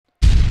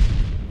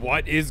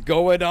What is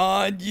going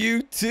on,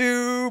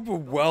 YouTube?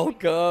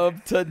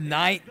 Welcome to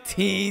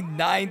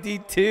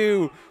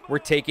 1992. We're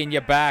taking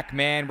you back,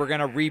 man. We're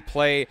going to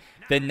replay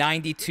the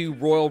 92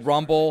 Royal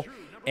Rumble.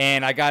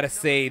 And I got to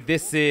say,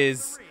 this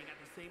is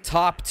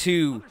top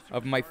 2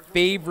 of my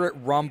favorite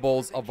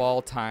Rumbles of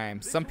all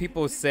time. Some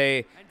people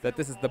say that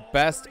this is the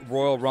best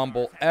Royal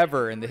Rumble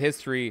ever in the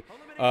history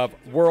of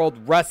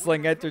World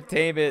Wrestling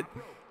Entertainment.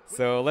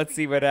 So let's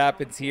see what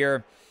happens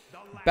here.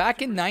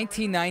 Back in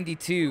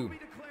 1992,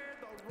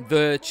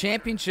 the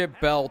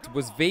championship belt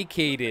was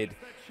vacated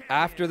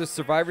after the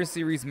Survivor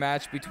Series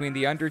match between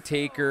The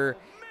Undertaker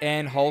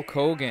and Hulk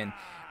Hogan,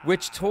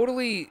 which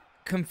totally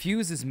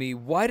confuses me.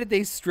 Why did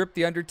they strip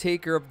The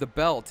Undertaker of the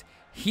belt?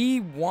 He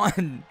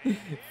won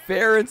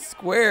fair and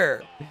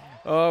square.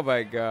 Oh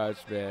my gosh,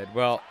 man.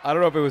 Well, I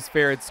don't know if it was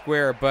fair and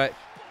square, but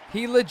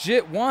he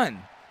legit won.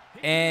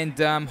 And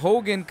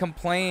Hogan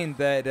complained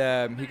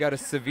that he got a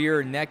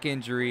severe neck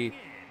injury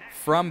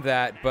from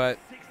that, but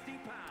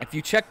if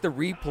you check the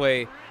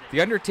replay, The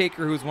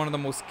Undertaker, who's one of the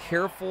most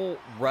careful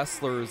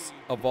wrestlers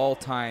of all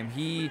time,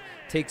 he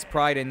takes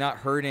pride in not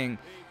hurting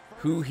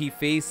who he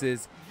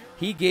faces.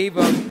 He gave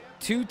him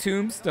 2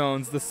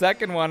 tombstones. The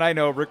second one, I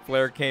know Rick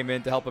Flair came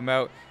in to help him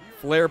out.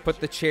 Flair put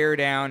the chair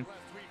down,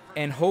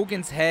 and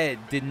Hogan's head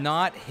did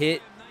not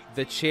hit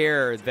the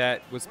chair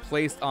that was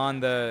placed on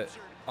the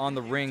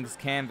ring's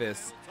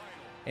canvas.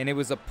 And it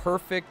was a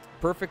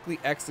perfectly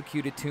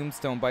executed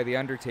tombstone by The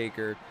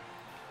Undertaker.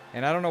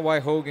 And I don't know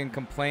why Hogan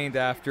complained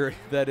after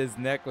that his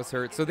neck was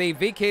hurt. So they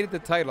vacated the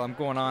title. I'm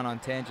going on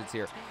tangents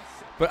here.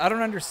 But I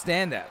don't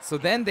understand that. So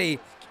then they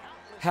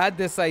had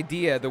this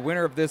idea, the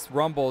winner of this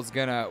Rumble is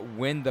going to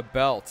win the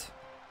belt.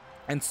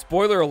 And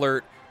spoiler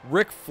alert,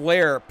 Rick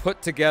Flair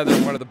put together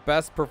one of the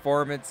best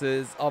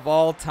performances of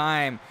all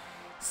time,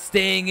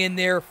 staying in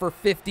there for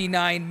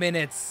 59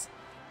 minutes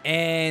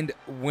and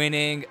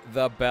winning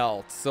the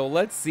belt. So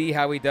let's see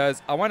how he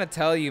does. I want to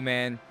tell you,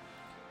 man,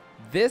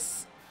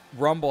 this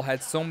Rumble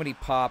had so many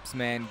pops,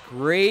 man.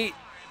 Great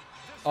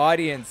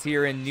audience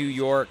here in New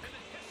York.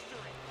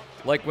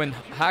 Like when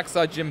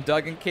Hacksaw Jim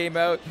Duggan came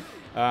out,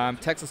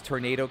 Texas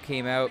Tornado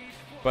came out,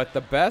 but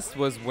the best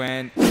was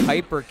when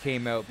Piper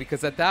came out,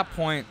 because at that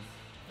point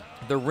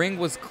the ring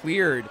was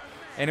cleared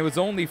and it was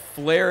only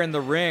Flair in the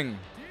ring.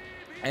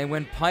 And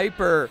when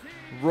Piper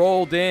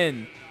rolled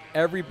in,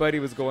 everybody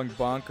was going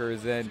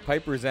bonkers, and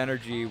Piper's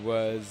energy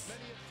was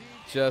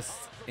just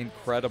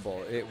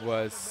incredible. It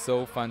was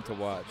so fun to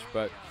watch.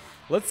 But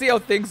let's see how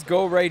things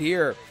go right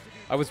here.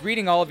 I was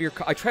reading all of your...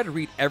 I try to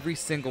read every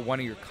single one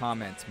of your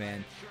comments,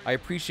 man. I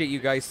appreciate you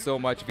guys so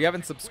much. If you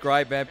haven't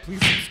subscribed, man,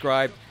 please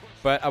subscribe.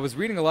 But I was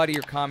reading a lot of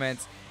your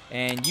comments,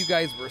 and you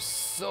guys were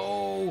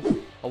so...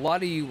 A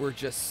lot of you were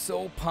just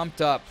so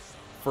pumped up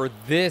for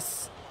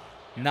this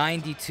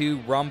 92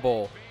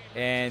 Rumble.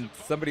 And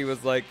somebody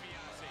was like,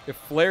 if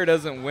Flair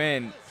doesn't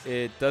win,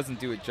 it doesn't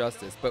do it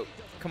justice. But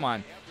come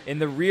on. In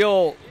the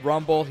real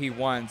Rumble, he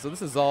won. So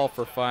this is all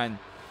for fun.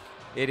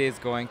 It is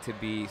going to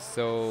be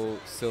so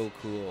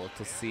cool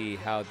to see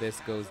how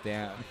this goes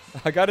down.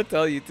 I got to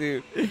tell you,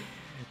 too,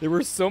 there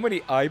were so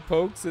many eye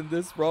pokes in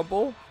this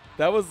Rumble.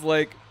 That was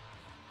like,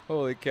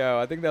 holy cow.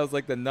 I think that was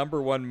like the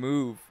 #1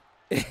 move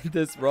in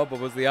this Rumble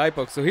was the eye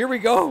poke. So here we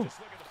go.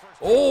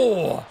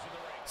 Oh,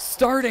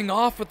 starting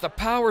off with the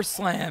power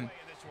slam.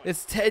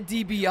 It's Ted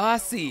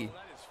DiBiase.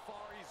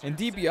 And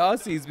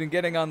DiBiase's been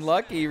getting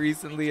unlucky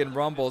recently in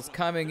Rumbles,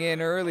 coming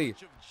in early.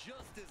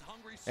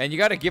 And you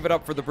got to give it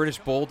up for the British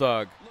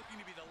Bulldog.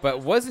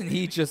 But wasn't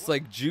he just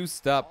like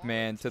juiced up,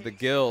 man, to the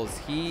gills?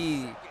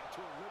 He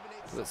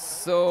was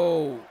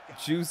so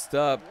juiced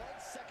up,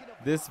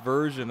 this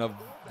version of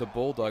the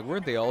Bulldog.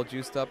 Weren't they all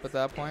juiced up at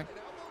that point?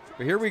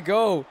 But here we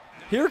go.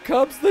 Here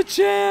comes the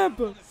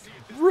champ,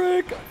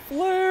 Rick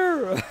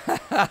Flair.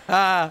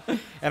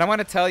 And I want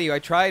to tell you, I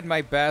tried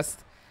my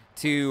best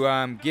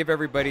to give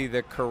everybody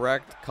the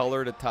correct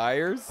colored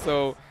attires.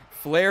 So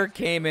Flair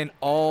came in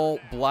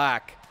all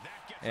black,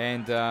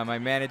 and I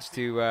managed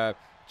to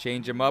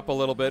change him up a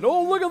little bit.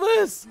 Oh, look at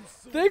this.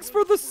 Thanks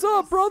for the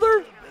sub,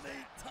 brother.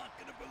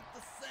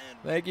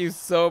 Thank you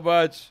so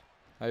much.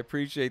 I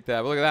appreciate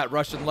that. But look at that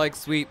Russian leg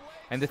sweep.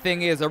 And the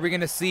thing is, are we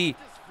going to see,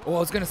 oh, I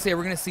was going to say,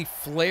 we're going to see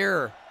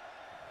Flair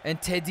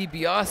and Ted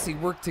DiBiase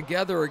work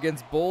together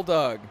against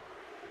Bulldog.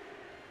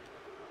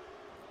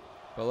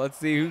 But let's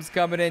see who's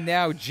coming in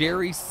now.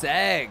 Jerry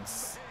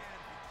Saggs.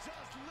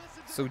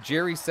 So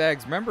Jerry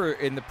Saggs, remember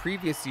in the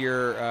previous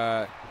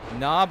year,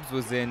 Knobs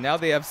was in. Now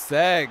they have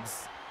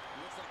Saggs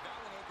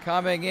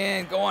coming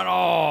in, going,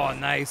 oh,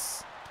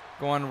 nice.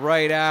 Going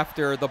right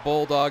after the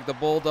Bulldog. The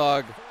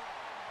Bulldog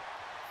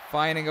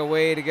finding a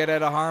way to get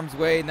out of harm's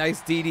way.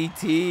 Nice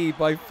DDT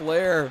by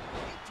Flair.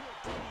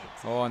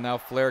 Oh, and now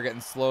Flair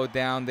getting slowed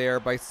down there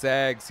by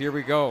Saggs. Here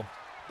we go.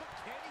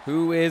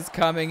 Who is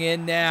coming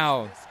in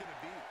now?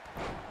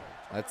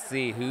 Let's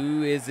see,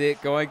 who is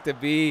it going to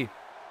be?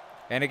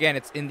 And again,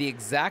 it's in the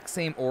exact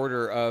same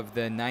order of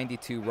the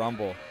 92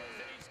 Rumble.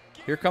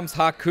 Here comes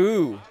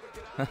Haku.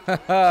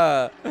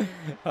 Haku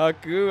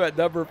at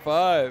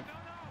 #5.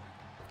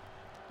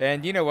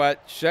 And you know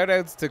what?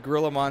 Shoutouts to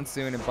Gorilla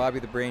Monsoon and Bobby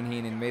the Brain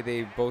Heenan. May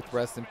they both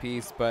rest in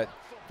peace. But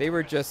they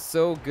were just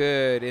so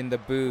good in the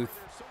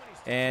booth.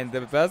 And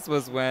the best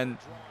was when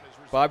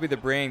Bobby the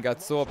Brain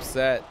got so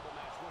upset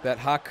that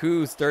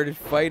Haku started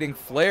fighting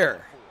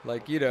Flair.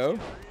 Like, you know,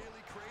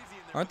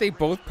 aren't they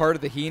both part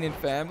of the Heenan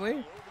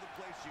family?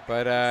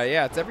 But,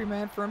 yeah, it's every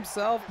man for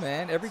himself,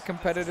 man. Every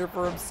competitor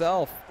for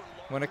himself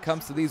when it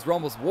comes to these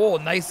rumbles. Whoa,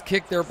 nice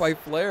kick there by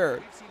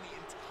Flair.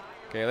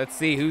 Okay, let's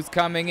see who's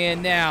coming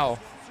in now.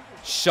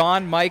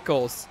 Shawn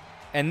Michaels.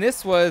 And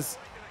this was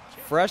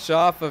fresh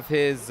off of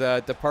his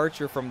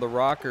departure from the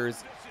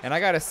Rockers. And I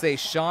got to say,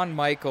 Shawn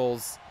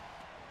Michaels.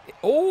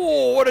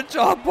 Oh, what a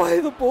job by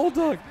the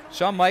Bulldog.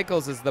 Shawn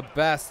Michaels is the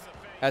best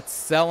at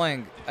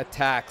selling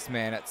attacks,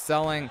 man. At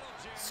selling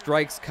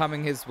strikes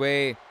coming his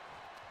way.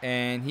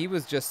 And he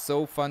was just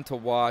so fun to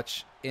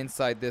watch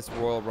inside this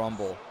Royal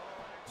Rumble.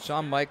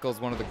 Shawn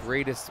Michaels, one of the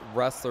greatest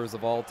wrestlers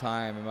of all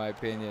time, in my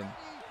opinion.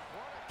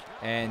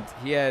 And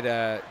he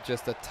had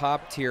just a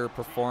top-tier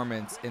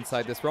performance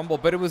inside this Rumble.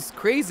 But it was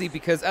crazy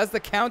because as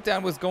the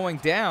countdown was going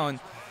down,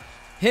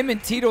 him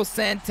and Tito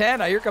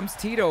Santana, here comes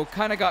Tito,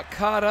 kind of got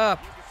caught up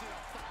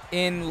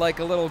in like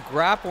a little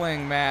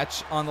grappling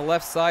match on the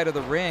left side of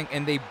the ring.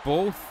 And they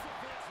both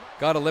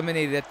got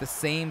eliminated at the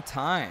same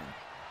time.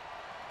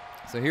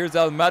 So here's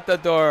El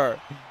Matador,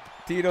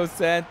 Tito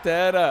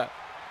Santana.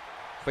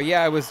 But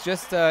yeah, it was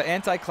just an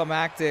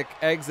anticlimactic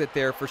exit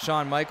there for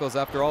Shawn Michaels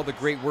after all the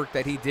great work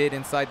that he did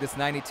inside this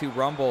 92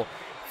 Rumble.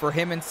 For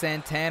him and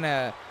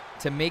Santana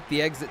to make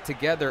the exit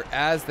together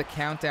as the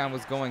countdown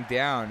was going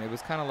down. It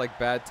was kind of like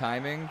bad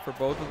timing for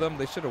both of them.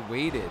 They should have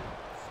waited.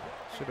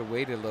 Should have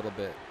waited a little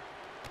bit.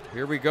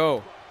 Here we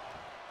go.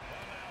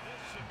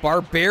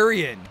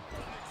 Barbarian.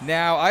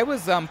 Now, I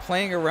was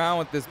playing around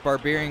with this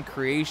Barbarian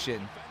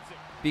creation.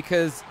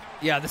 Because,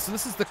 yeah, this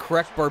is the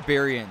correct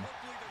Barbarian.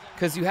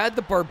 Because you had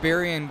the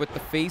Barbarian with the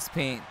face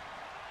paint.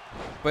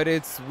 But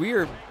it's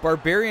weird.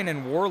 Barbarian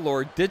and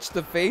Warlord ditched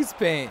the face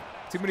paint.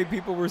 Too many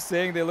people were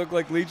saying they look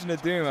like Legion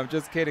of Doom. I'm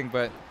just kidding.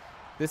 But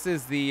this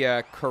is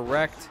the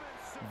correct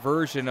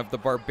version of the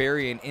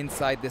Barbarian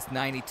inside this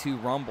 92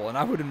 Rumble. And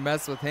I wouldn't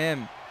mess with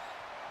him.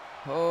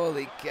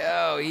 Holy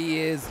cow. He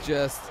is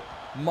just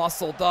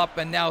muscled up.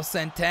 And now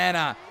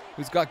Santana,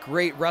 who's got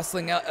great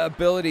wrestling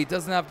ability,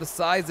 doesn't have the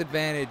size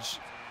advantage.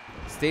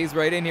 Stays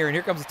right in here, and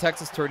here comes the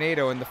Texas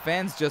Tornado, and the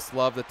fans just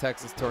love the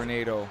Texas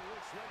Tornado.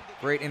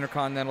 Great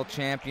Intercontinental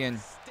Champion.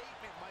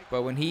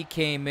 But when he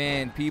came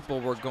in,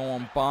 people were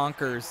going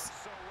bonkers.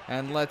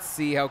 And let's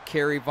see how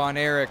Kerry Von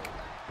Erich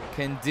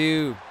can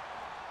do.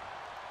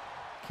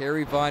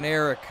 Kerry Von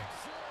Erich.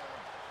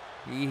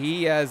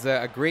 He has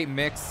a great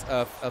mix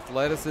of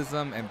athleticism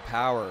and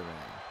power,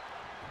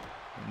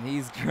 man. And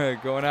he's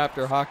going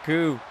after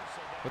Haku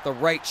with a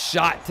right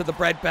shot to the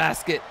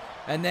breadbasket.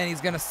 And then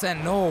he's going to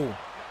send, no.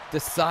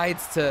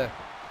 Decides to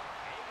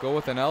go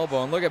with an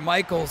elbow. And look at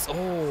Michaels.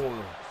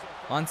 Oh,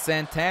 on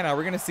Santana.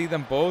 We're going to see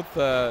them both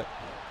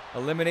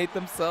eliminate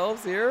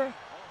themselves here.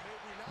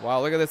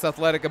 Wow, look at this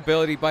athletic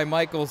ability by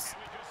Michaels.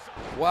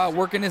 Wow,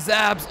 working his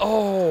abs.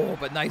 Oh,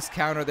 but nice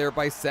counter there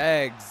by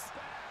Sags.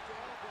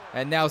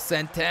 And now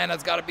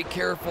Santana's got to be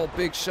careful.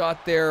 Big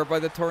shot there by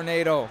the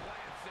Tornado.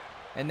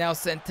 And now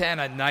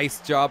Santana.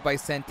 Nice job by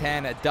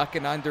Santana.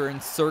 Ducking under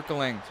and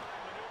circling.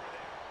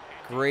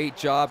 Great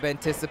job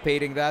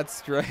anticipating that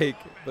strike.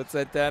 But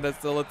Santana's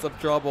still in some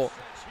trouble.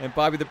 And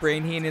Bobby the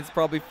Brain Heenan's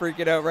probably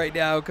freaking out right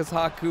now because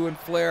Haku and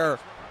Flair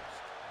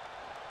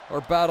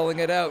are battling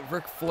it out.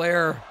 Rick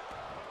Flair.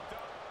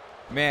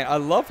 Man, I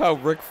love how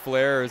Rick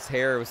Flair's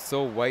hair was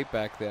so white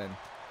back then.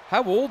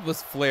 How old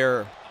was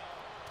Flair?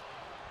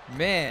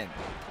 Man,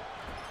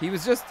 he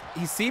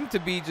seemed to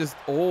be just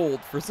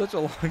old for such a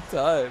long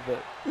time.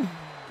 But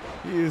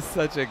he is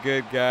such a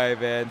good guy,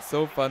 man.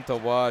 So fun to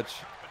watch.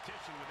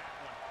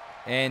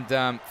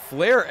 And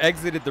Flair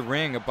exited the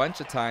ring a bunch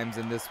of times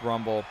in this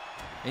Rumble.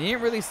 And you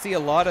didn't really see a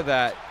lot of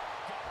that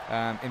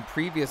in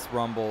previous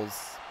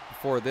Rumbles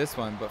before this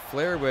one. But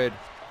Flair would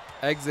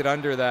exit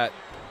under that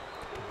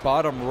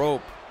bottom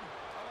rope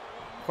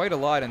quite a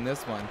lot in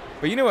this one.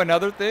 But you know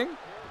another thing?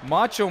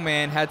 Macho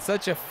Man had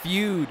such a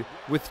feud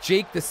with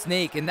Jake the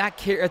Snake. And that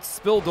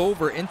spilled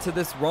over into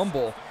this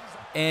Rumble.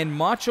 And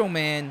Macho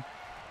Man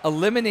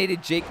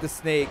eliminated Jake the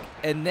Snake.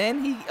 And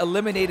then he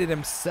eliminated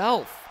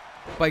himself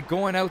by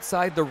going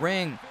outside the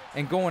ring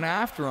and going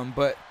after him.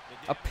 But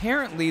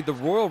apparently the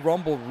Royal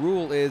Rumble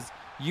rule is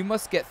you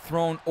must get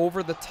thrown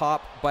over the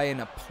top by an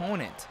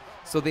opponent.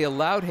 So they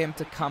allowed him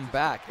to come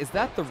back. Is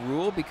that the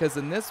rule? Because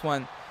in this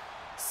one,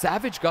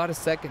 Savage got a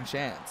second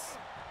chance.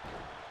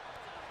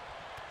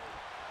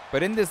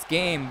 But in this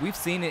game, we've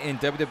seen it in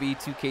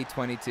WWE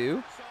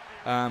 2K22.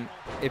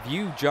 If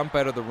you jump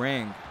out of the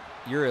ring,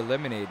 you're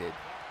eliminated,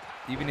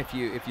 even if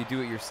you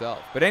do it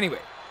yourself. But anyway,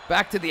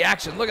 back to the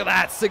action. Look at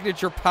that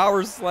signature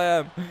power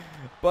slam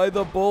by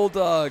the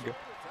Bulldog.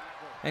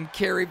 And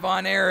Kerry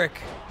Von Erich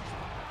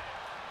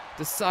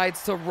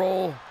decides to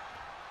roll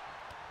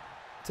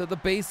to the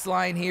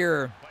baseline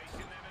here.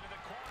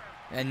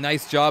 And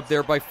nice job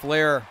there by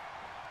Flair.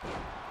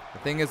 The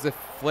thing is, if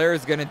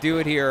Flair's going to do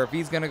it here, if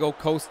he's going to go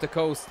coast to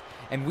coast,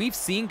 and we've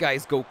seen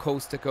guys go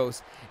coast to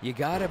coast, you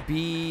got to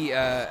be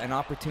an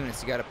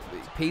opportunist. You got to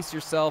pace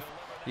yourself.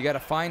 You got to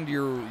find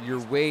your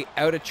way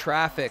out of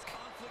traffic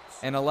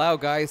and allow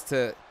guys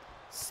to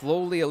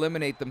slowly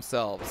eliminate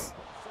themselves.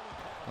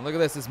 And look at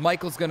this. Is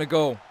Michaels going to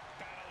go?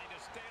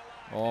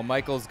 Oh,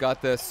 Michaels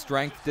got the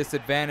strength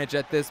disadvantage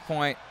at this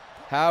point.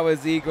 How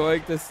is he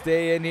going to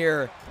stay in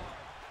here?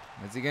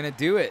 Is he going to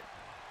do it?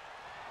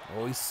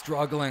 Oh, he's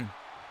struggling.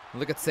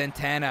 Look at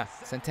Santana.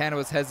 Santana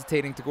was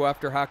hesitating to go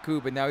after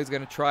Haku, but now he's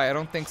going to try. I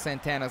don't think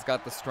Santana's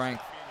got the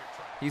strength.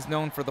 He's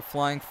known for the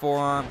flying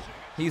forearm.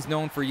 He's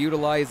known for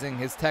utilizing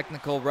his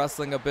technical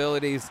wrestling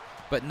abilities,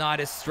 but not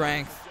his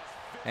strength.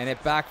 And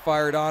it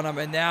backfired on him,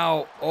 and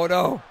now, oh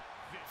no,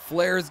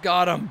 Flair's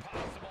got him.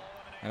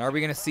 And are we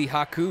going to see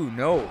Haku?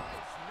 No.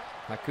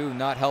 Haku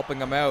not helping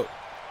him out.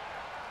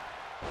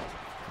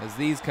 As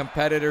these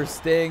competitors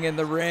staying in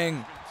the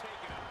ring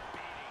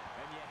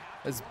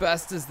as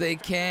best as they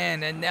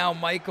can. And now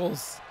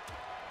Michaels.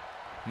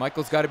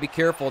 Michaels got to be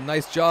careful.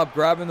 Nice job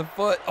grabbing the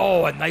foot.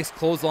 Oh, a nice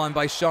clothesline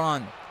by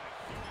Sean.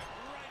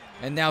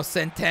 And now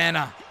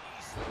Santana.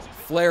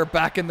 Flair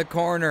back in the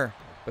corner.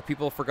 But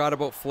people forgot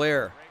about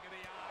Flair.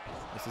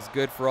 This is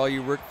good for all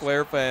you Ric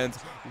Flair fans.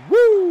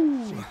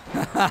 Woo!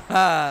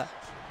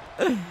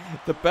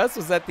 The best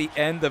was at the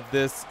end of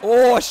this.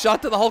 Oh, a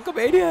shot to the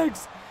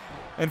Hulkamaniacs.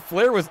 And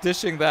Flair was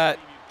dishing that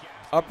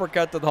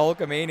uppercut to the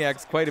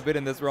Hulkamaniacs quite a bit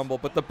in this Rumble.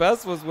 But the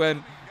best was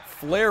when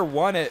Flair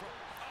won it.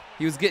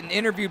 He was getting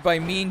interviewed by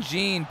Mean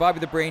Gene. Bobby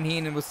the Brain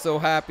Heenan was so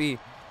happy.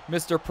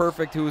 Mr.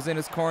 Perfect, who was in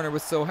his corner,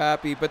 was so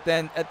happy. But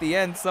then at the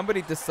end,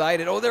 somebody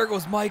decided, oh, there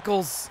goes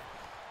Michaels.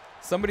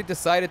 Somebody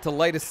decided to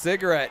light a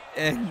cigarette.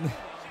 And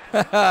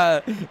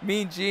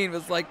Mean Gene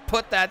was like,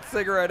 put that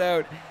cigarette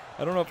out.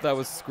 I don't know if that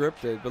was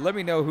scripted, but let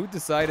me know who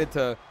decided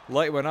to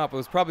light one up. It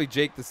was probably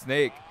Jake the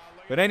Snake.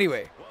 But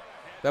anyway,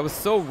 that was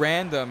so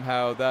random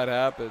how that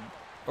happened.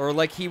 Or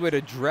like he would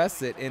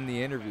address it in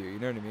the interview, you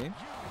know what I mean?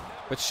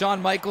 But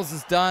Shawn Michaels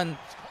is done.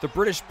 The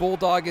British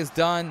Bulldog is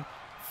done.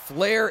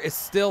 Flair is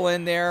still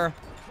in there.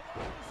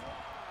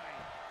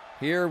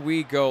 Here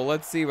we go.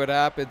 Let's see what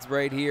happens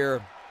right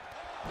here.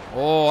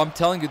 Oh, I'm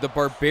telling you, the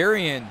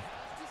Barbarian,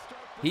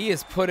 he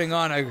is putting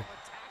on a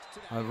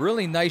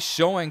really nice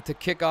showing to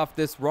kick off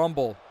this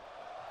Rumble.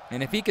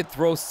 And if he could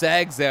throw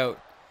Sags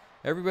out,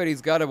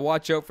 everybody's got to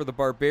watch out for the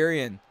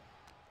Barbarian.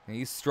 And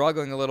he's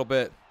struggling a little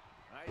bit.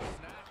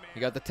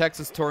 You got the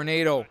Texas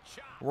Tornado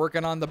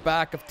working on the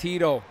back of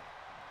Tito.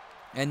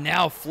 And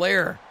now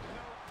Flair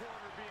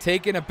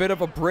taking a bit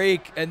of a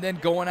break and then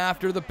going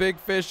after the Big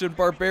Fish and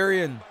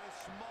Barbarian.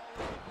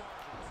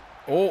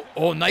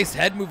 Oh, nice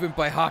head movement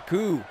by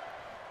Haku.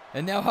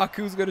 And now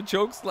Haku's going to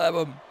choke slam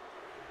him.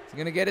 He's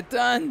going to get it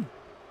done.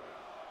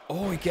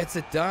 Oh, he gets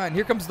it done.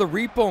 Here comes the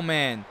Repo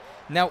Man.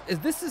 Now,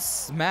 this is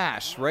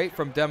Smash, right,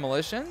 from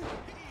Demolition?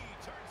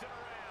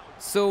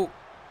 So,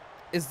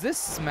 is this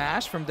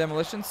Smash from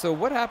Demolition? So,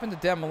 what happened to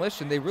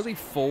Demolition? They really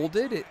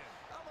folded it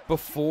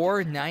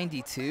before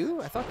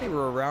 92? I thought they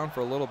were around for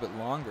a little bit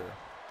longer.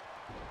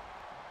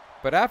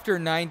 But after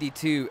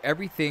 92,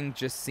 everything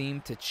just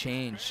seemed to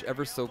change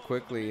ever so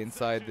quickly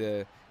inside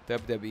the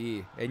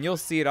WWE. And you'll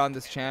see it on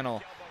this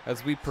channel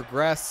as we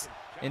progress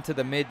into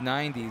the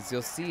mid-90s.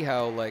 You'll see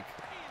how, like,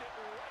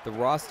 the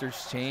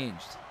roster's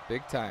changed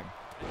big time.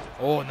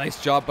 Oh,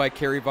 nice job by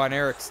Kerry Von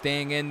Erich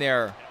staying in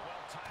there.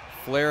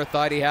 Flair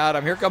thought he had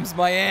him. Here comes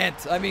my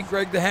aunt. I mean,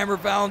 Greg the Hammer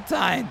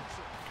Valentine.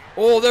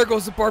 Oh, there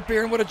goes the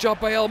Barbarian. What a job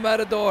by El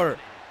Matador.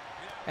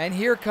 And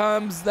here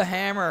comes the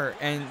Hammer.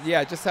 And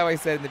yeah, just how I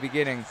said in the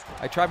beginning,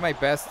 I tried my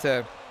best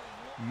to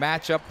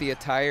match up the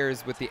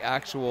attires with the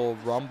actual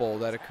Rumble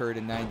that occurred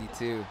in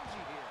 92.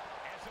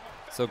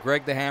 So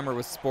Greg the Hammer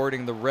was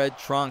sporting the red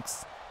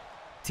trunks.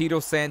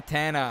 Tito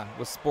Santana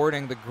was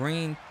sporting the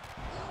green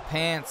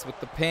pants with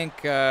the pink,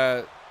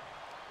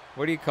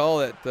 what do you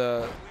call it?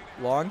 The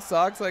long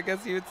socks, I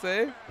guess you would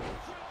say.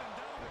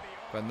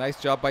 But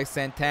nice job by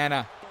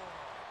Santana.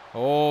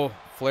 Oh,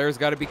 Flair's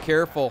got to be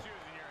careful.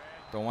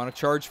 Don't want to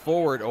charge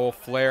forward. Oh,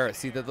 Flair.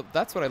 See,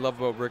 that's what I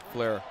love about Ric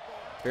Flair.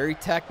 Very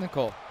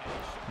technical.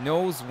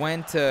 Knows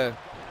when to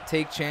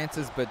take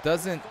chances, but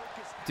doesn't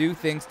do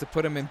things to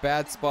put him in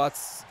bad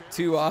spots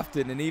too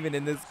often. And even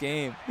in this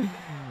game,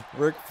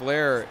 Ric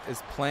Flair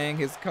is playing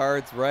his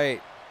cards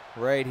right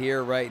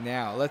here, right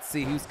now. Let's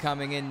see who's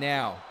coming in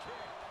now.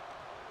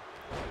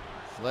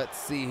 Let's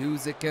see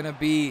who's it going to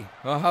be.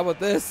 Oh, how about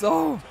this?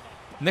 Oh,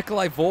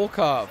 Nikolai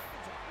Volkov.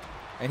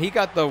 And he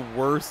got the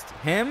worst.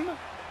 Him,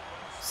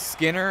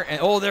 Skinner, and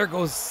oh, there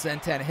goes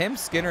Santana. Him,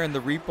 Skinner, and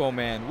the Repo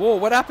Man. Whoa,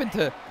 what happened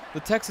to the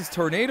Texas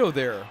Tornado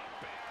there?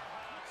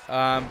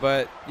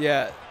 But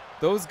yeah,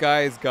 those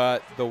guys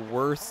got the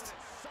worst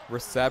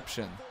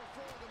reception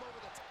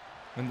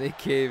when they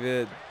cave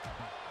in.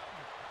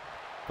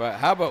 But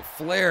how about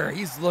Flair?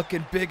 He's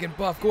looking big and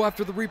buff. Go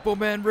after the Repo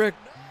Man, Rick.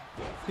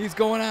 He's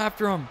going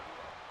after him.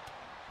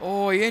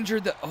 Oh, he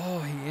injured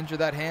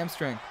that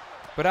hamstring.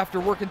 But after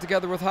working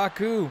together with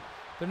Haku,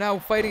 they're now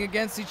fighting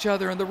against each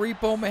other, and the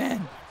Repo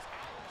Man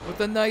with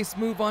a nice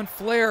move on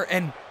Flair.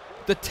 And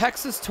the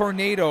Texas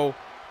Tornado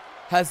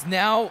has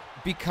now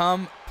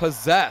become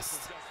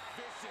possessed.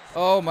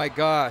 Oh my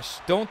gosh.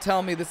 Don't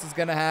tell me this is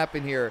going to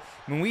happen here.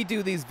 When we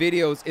do these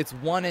videos, it's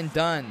one and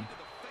done.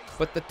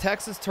 But the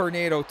Texas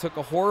Tornado took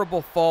a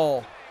horrible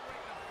fall.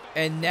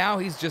 And now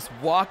he's just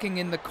walking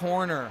in the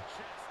corner.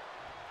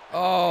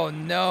 Oh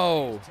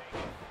no.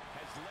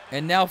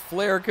 And now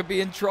Flair could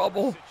be in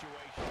trouble.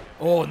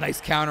 Oh,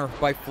 nice counter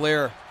by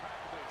Flair.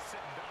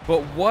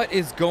 But what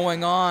is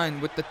going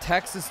on with the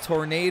Texas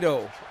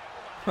Tornado?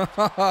 We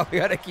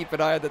gotta keep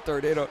an eye on the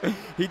Tornado.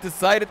 He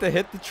decided to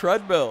hit the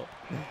treadmill.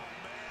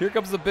 Here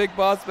comes the Big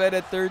Boss Man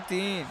at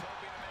 13.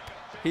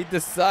 He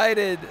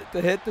decided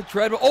to hit the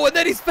treadmill. Oh, and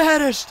then he's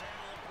vanished.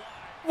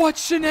 What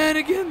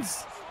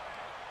shenanigans?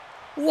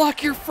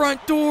 Lock your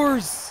front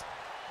doors.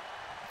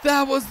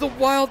 That was the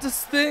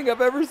wildest thing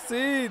I've ever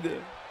seen.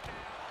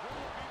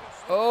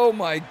 Oh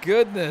my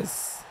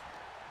goodness.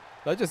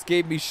 That just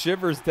gave me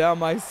shivers down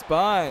my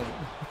spine.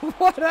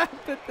 What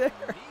happened there?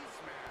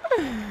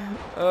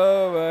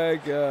 Oh my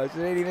gosh,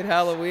 it ain't even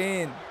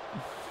Halloween.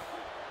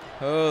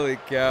 Holy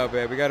cow,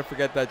 man. We gotta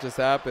forget that just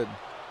happened.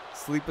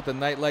 Sleep with the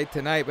nightlight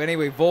tonight. But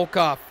anyway,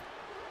 Volkov.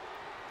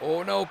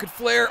 Oh no, could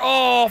Flair?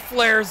 Oh,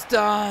 Flair's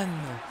done.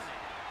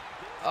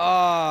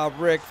 Ah,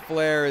 Rick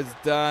Flair is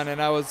done,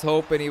 and I was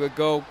hoping he would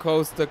go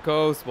coast to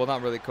coast. Well,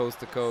 not really coast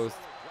to coast.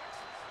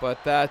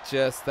 But that's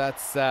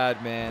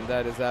sad, man.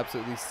 That is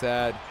absolutely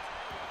sad.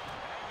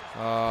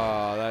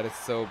 Oh, that is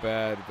so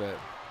bad, but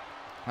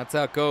that's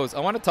how it goes. I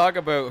want to talk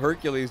about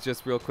Hercules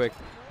just real quick.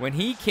 When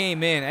he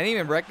came in, I didn't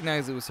even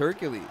recognize it was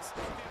Hercules.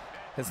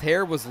 His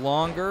hair was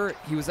longer.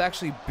 He was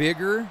actually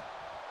bigger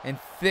and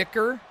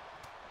thicker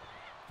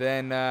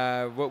than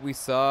what we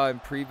saw in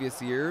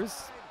previous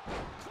years.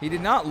 He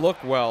did not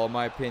look well, in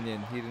my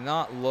opinion. He did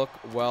not look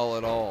well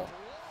at all.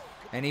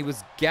 And he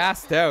was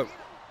gassed out.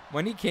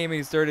 When he came in,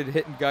 he started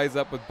hitting guys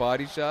up with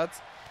body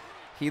shots.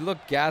 He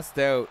looked gassed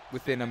out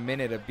within a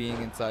minute of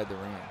being inside the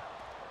ring.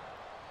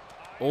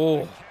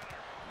 Oh,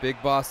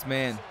 Big Boss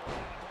Man.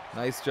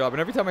 Nice job. And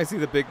every time I see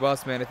the Big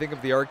Boss Man, I think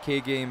of the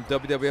arcade game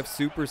WWF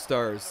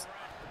Superstars.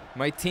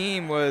 My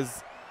team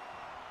was,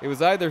 it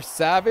was either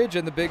Savage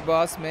and the Big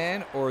Boss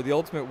Man or the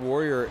Ultimate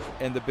Warrior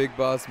and the Big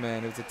Boss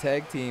Man. It was a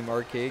tag team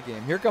arcade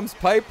game. Here comes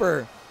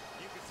Piper.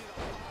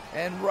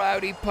 And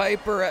Rowdy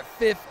Piper at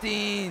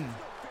 15.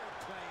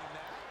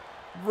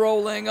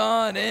 Rolling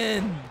on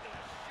in.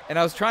 And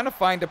I was trying to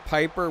find a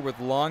Piper with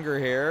longer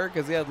hair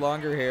because he had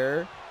longer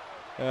hair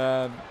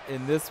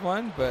in this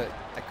one, but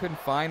I couldn't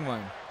find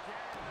one.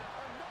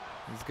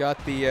 He's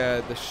got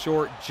the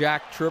short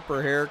Jack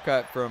Tripper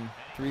haircut from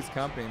Three's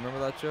Company. Remember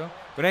that show?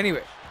 But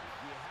anyway,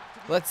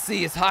 let's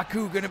see. Is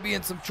Haku going to be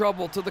in some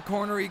trouble? To the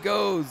corner he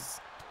goes.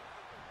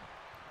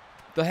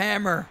 The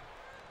Hammer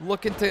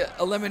looking to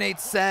eliminate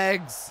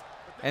Sags.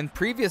 And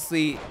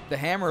previously, the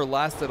Hammer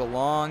lasted a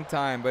long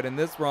time, but in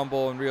this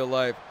Rumble in real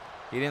life,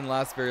 he didn't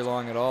last very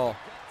long at all.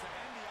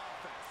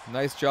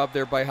 Nice job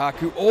there by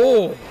Haku.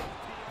 Oh,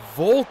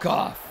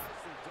 Volkov.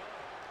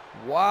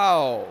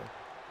 Wow.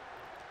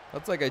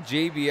 That's like a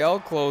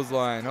JBL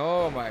clothesline.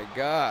 Oh my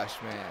gosh,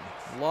 man.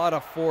 A lot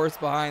of force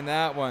behind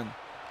that one.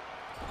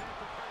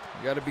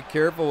 You got to be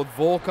careful with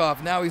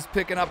Volkov. Now he's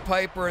picking up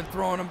Piper and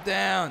throwing him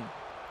down.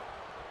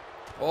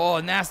 Oh,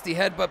 a nasty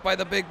headbutt by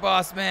the Big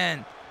Boss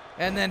Man.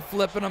 And then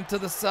flipping him to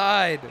the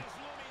side.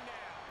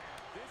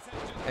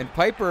 And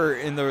Piper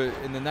in the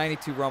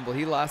 92 Rumble,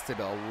 he lasted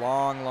a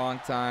long, long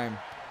time.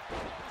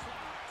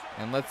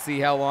 And let's see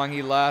how long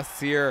he lasts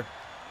here.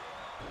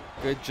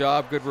 Good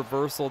job, good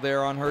reversal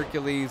there on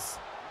Hercules.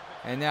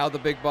 And now the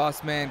Big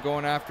Boss Man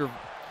going after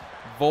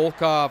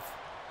Volkov.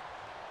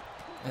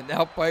 And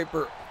now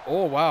Piper.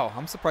 Oh, wow.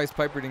 I'm surprised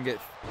Piper didn't get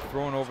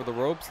thrown over the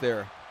ropes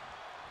there.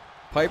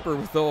 Piper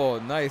with, oh,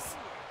 nice.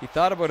 He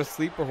thought about a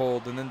sleeper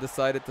hold and then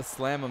decided to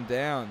slam him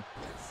down.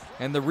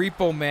 And the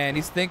Repo Man,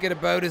 he's thinking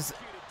about his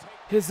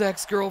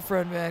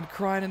ex-girlfriend, man,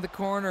 crying in the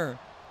corner.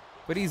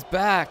 But he's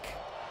back.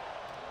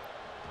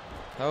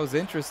 That was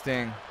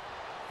interesting.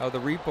 How the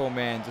Repo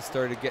Man just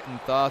started getting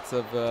thoughts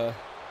of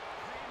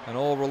an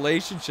old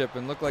relationship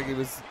and looked like he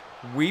was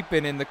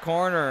weeping in the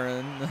corner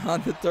and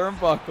on the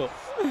turnbuckle.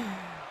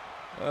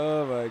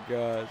 Oh my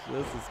gosh,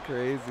 this is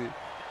crazy.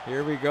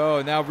 Here we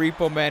go. Now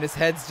Repo Man, his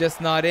head's just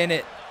not in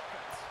it.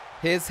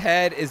 His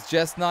head is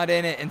just not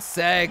in it. And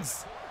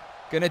Sags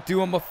gonna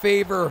do him a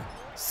favor.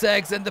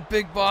 Sags and the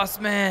Big Boss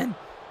Man.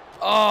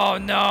 Oh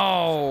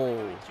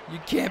no. You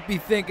can't be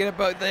thinking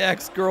about the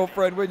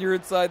ex-girlfriend when you're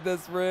inside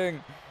this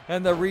ring.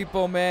 And the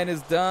Repo Man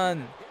is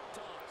done.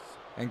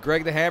 And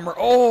Greg the Hammer.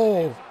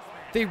 Oh,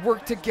 they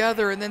worked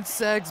together and then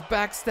Sags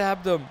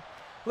backstabbed him.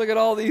 Look at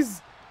all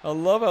these. I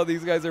love how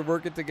these guys are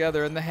working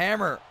together. And the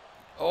Hammer.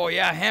 Oh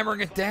yeah,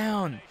 hammering it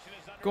down.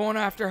 Going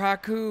after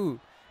Haku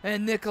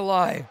and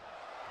Nikolai.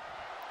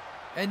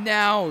 And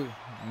now,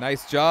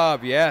 nice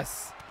job,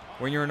 yes.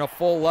 When you're in a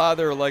full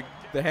lather like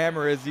the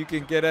Hammer is, you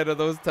can get out of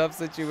those tough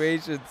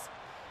situations.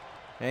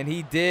 And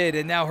he did.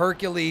 And now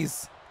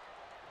Hercules.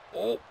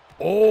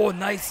 Oh,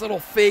 nice little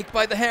fake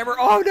by the Hammer.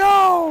 Oh,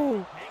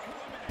 no!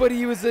 but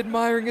he was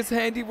admiring his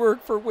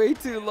handiwork for way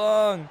too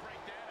long.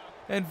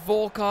 And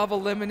Volkov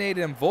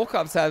eliminated him.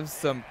 Volkov's had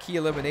some key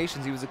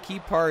eliminations. He was a key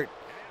part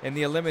in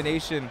the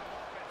elimination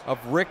of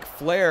Rick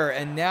Flair,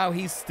 and now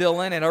he's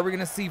still in it. Are we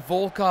going to see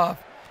Volkov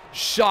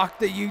shock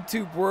the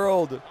YouTube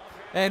world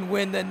and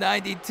win the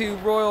 92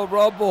 Royal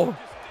Rumble?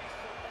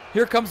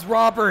 Here comes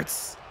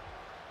Roberts.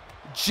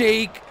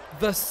 Jake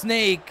the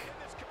Snake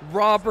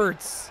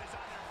Roberts.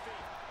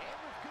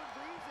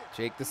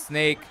 Jake the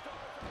Snake.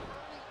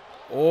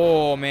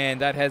 Oh, man,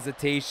 that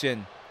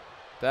hesitation.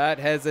 That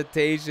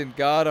hesitation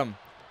got him.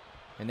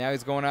 And now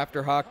he's going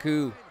after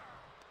Haku.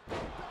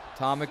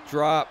 Atomic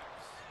drop.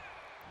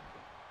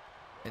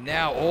 And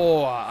now,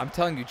 oh, I'm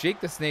telling you, Jake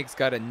the Snake's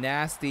got a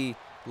nasty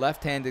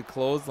left-handed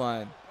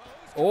clothesline.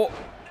 Oh.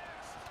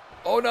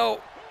 Oh,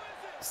 no.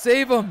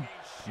 Save him.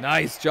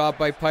 Nice job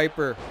by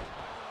Piper.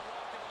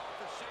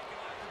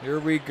 Here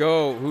we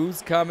go.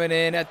 Who's coming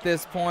in at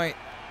this point?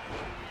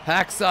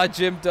 Hacksaw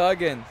Jim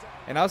Duggan.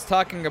 And I was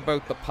talking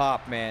about the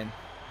pop, man.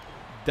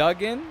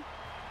 Duggan?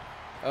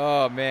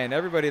 Oh, man.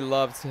 Everybody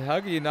loves.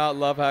 How can you not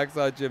love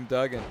Hacksaw Jim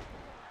Duggan?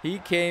 He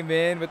came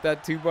in with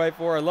that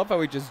 2x4. I love how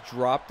he just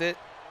dropped it.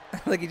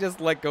 Like he just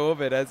let go of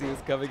it as he was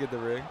coming in the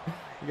ring.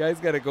 You guys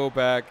got to go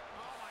back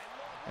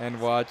and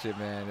watch it,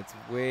 man. It's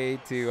way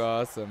too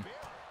awesome.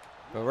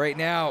 But right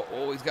now,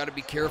 oh, he's got to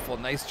be careful.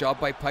 Nice job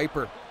by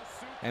Piper.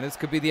 And this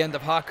could be the end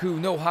of Haku.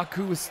 No,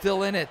 Haku is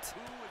still in it.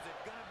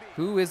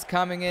 Who is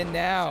coming in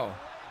now?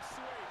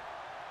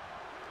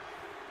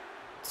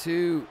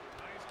 2.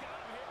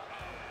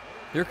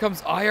 Here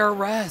comes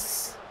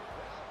IRS.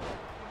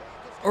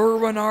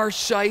 Erwin R.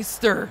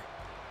 Shyster.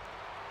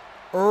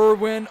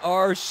 Erwin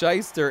R.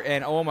 Shyster.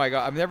 And oh my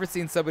God, I've never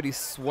seen somebody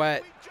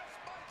sweat.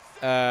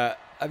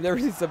 I've never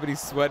seen somebody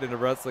sweat in a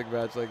wrestling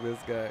match like this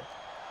guy.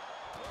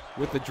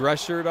 With the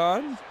dress shirt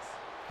on.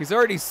 He's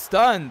already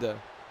stunned.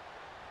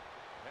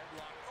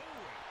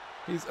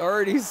 He's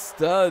already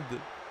stunned.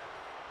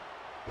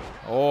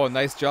 Oh,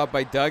 nice job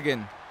by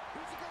Duggan.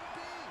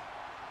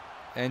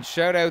 And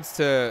shout outs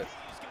to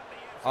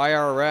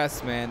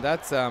IRS, man.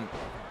 That's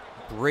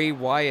Bray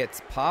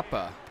Wyatt's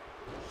papa.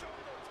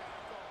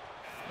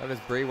 That is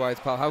Bray Wyatt's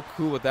papa. How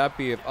cool would that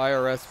be if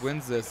IRS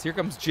wins this? Here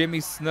comes Jimmy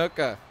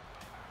Snuka.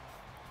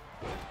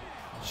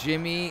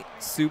 Jimmy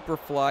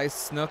Superfly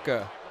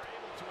Snuka.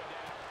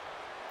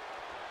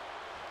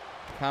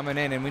 Coming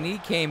in. And when he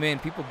came in,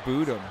 people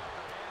booed him.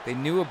 They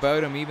knew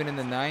about him even in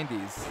the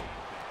 90s.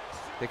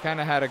 They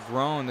kind of had a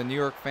groan, the New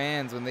York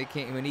fans, when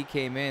he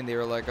came in. They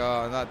were like,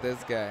 oh, not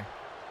this guy.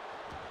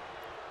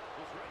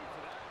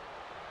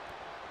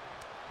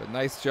 But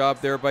nice job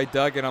there by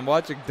Duggan. I'm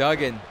watching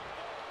Duggan.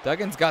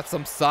 Duggan's got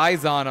some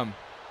size on him.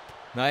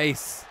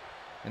 Nice.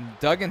 And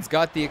Duggan's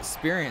got the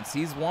experience.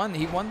 He won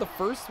the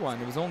first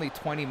one. It was only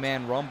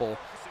 20-man Rumble.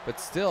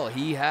 But still,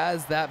 he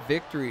has that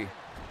victory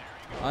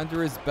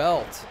under his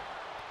belt.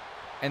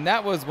 And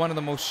that was one of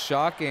the most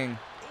shocking.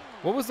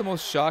 What was the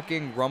most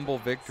shocking Rumble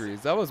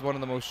victories? That was one of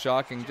the most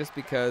shocking just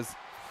because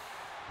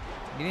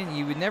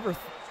you would never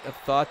have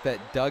thought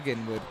that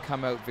Duggan would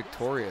come out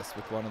victorious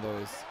with one of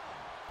those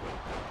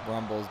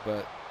Rumbles,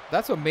 but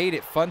that's what made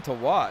it fun to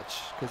watch,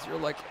 because you're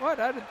like, what?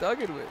 How did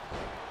Duggan win?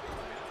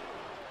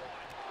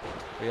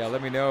 But yeah,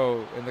 let me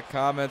know in the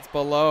comments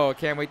below. I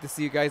can't wait to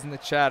see you guys in the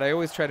chat. I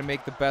always try to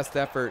make the best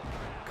effort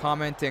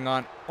commenting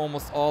on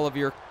almost all of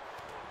your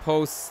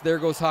posts. There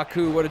goes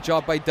Haku. What a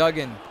job by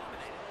Duggan.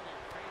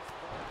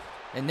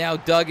 And now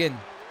Duggan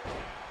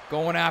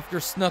going after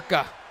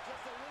Snuka,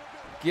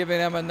 giving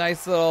him a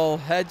nice little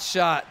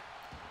headshot.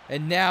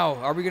 And now,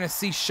 are we going to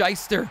see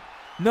Shyster?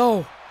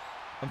 No.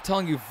 I'm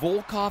telling you,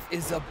 Volkov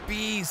is a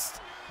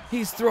beast.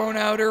 He's thrown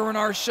out Erwin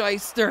R.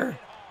 Shyster.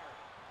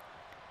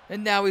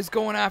 And now he's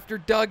going after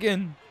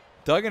Duggan.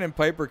 Duggan and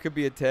Piper could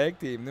be a tag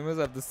team. They must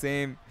have the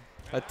same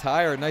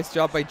attire. Nice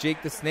job by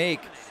Jake the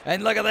Snake.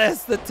 And look at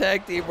this, the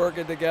tag team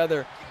working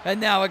together. And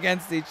now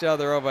against each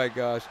other. Oh my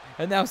gosh.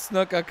 And now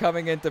Snuka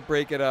coming in to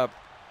break it up.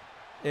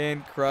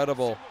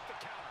 Incredible.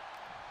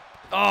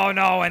 Oh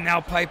no, and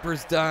now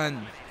Piper's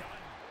done.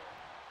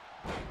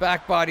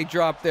 Back body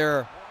drop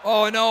there.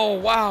 Oh no,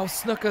 wow,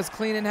 Snuka's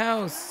cleaning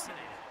house.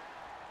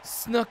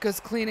 Snuka's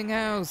cleaning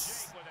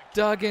house.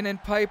 Duggan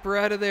and Piper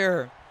out of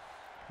there.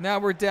 Now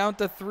we're down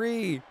to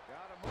 3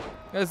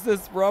 as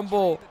this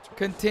Rumble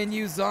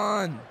continues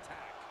on.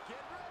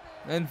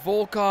 And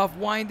Volkov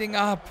winding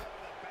up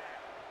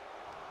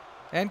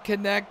and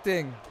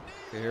connecting.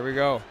 Okay, here we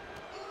go.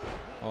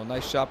 Oh,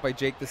 nice shot by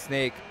Jake the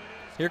Snake.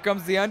 Here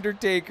comes The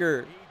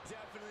Undertaker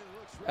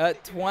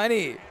at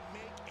 20.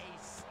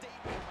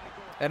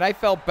 And I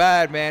felt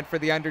bad, man, for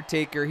The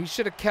Undertaker. He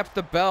should have kept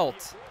the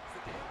belt.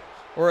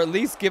 Or at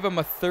least give him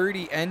a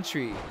 30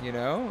 entry, you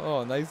know?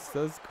 Oh, nice.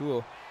 That's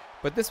cool.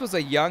 But this was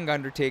a young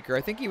Undertaker.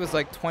 I think he was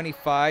like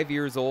 25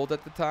 years old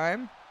at the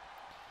time.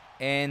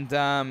 And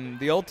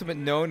the ultimate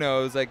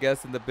no-nos, I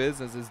guess, in the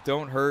business is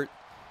don't hurt,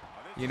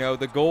 you know,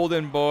 the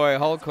golden boy,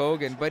 Hulk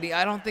Hogan. But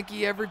I don't think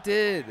he ever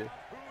did.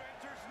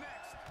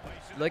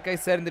 Like I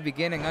said in the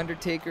beginning,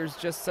 Undertaker's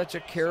just such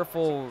a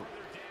careful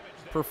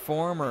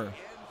performer.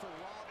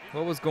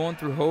 What was going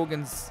through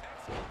Hogan's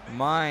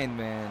mind,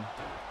 man?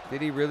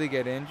 Did he really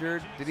get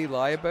injured? Did he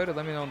lie about it?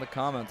 Let me know in the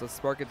comments. Let's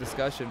spark a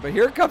discussion. But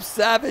here comes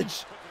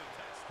Savage.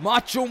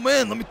 Macho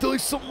Man, let me tell you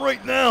something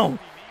right now.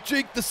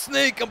 Jake the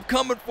Snake, I'm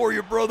coming for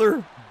you,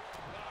 brother.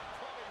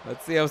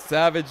 Let's see how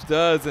Savage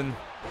does. And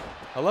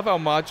I love how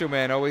Macho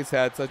Man always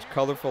had such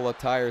colorful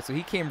attire. So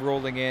he came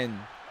rolling in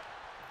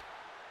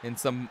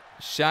some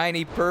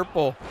shiny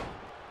purple.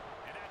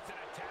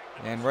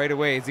 And right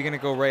away, is he going to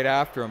go right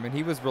after him? And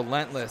he was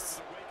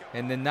relentless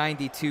in the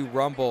 92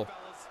 Rumble,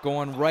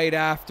 going right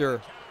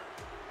after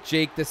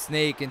Jake the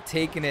Snake and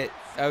taking it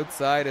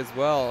outside as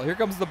well. Here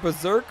comes the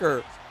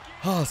Berserker.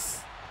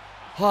 Huss,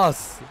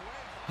 Huss,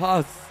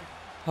 Huss,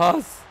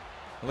 Huss.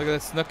 Look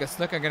at that Snuka.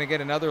 Snuka going to get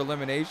another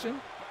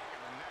elimination?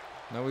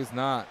 No, he's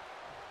not.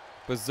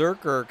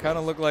 Berserker kind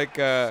of looked like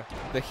the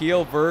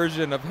heel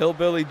version of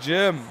Hillbilly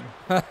Jim.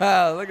 Look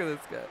at this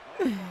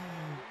guy.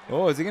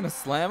 Oh, is he going to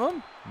slam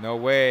him? No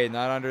way.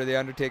 Not under the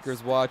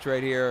Undertaker's watch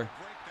right here.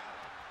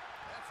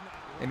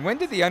 And when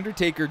did the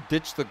Undertaker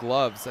ditch the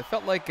gloves? I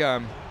felt like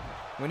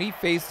when he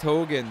faced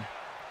Hogan,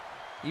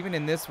 even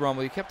in this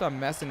Rumble, he kept on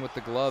messing with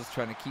the gloves,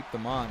 trying to keep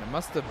them on. It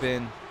must have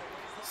been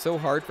so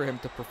hard for him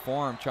to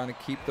perform, trying to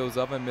keep those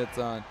oven mitts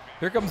on.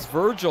 Here comes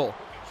Virgil.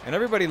 And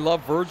everybody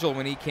loved Virgil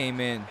when he came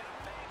in.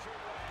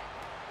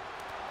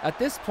 At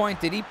this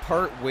point, did he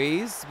part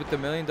ways with the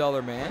 $1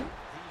 Million Man?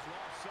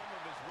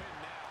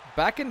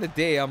 Back in the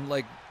day, I'm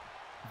like,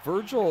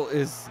 Virgil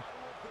is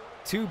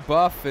too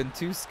buff and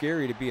too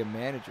scary to be a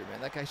manager,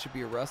 man. That guy should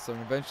be a wrestler.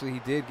 And eventually he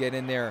did get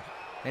in there.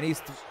 And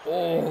he's,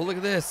 oh, look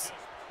at this.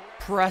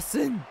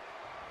 Pressing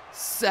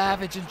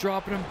Savage and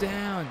dropping him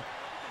down.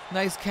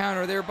 Nice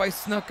counter there by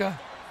Snuka.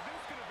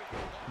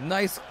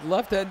 Nice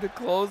left-handed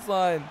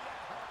clothesline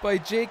by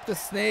Jake the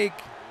Snake.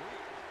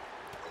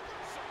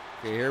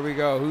 Okay, here we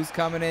go. Who's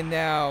coming in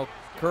now?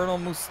 Colonel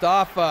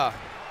Mustafa.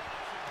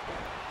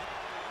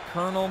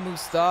 Colonel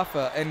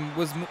Mustafa. And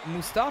was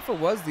Mustafa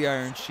was the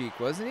Iron Sheik,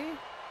 wasn't he?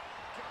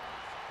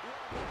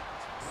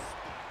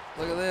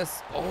 Look at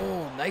this.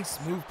 Oh,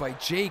 nice move by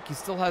Jake. He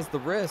still has the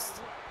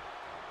wrist.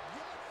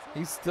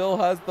 He still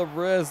has the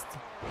wrist.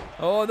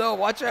 Oh, no.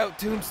 Watch out.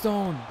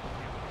 Tombstone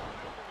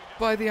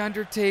by the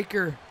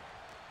Undertaker.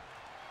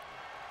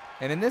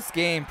 And in this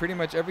game, pretty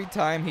much every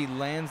time he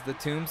lands the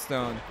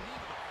tombstone,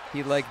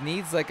 he like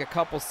needs like a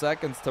couple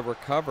seconds to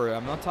recover.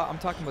 I'm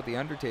talking about the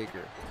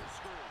Undertaker.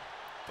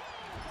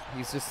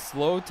 He's just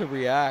slow to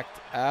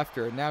react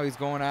after. And now he's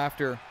going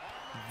after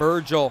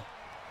Virgil.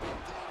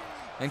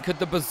 And could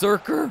the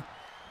Berserker?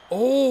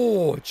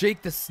 Oh,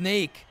 Jake the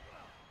Snake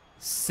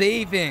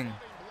saving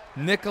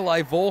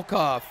Nikolai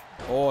Volkov.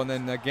 Oh, and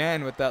then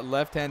again with that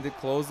left-handed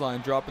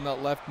clothesline, dropping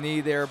that left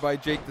knee there by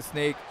Jake the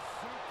Snake.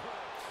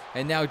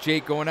 And now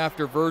Jake going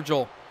after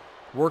Virgil,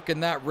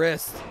 working that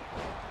wrist.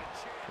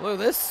 Look at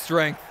this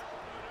strength.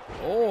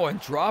 Oh, and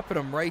dropping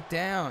him right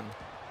down.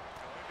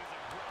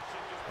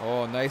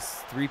 Oh,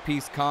 nice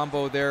three-piece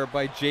combo there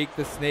by Jake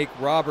the Snake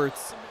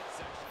Roberts.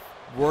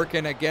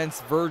 Working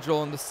against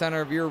Virgil in the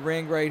center of your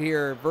ring right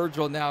here.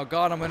 Virgil now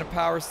got him in a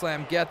power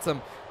slam, gets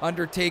him.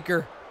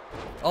 Undertaker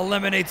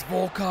eliminates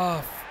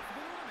Volkov.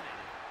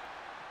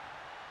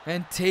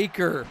 And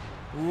Taker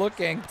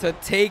looking to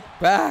take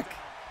back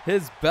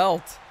his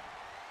belt.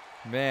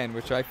 Man,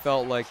 which I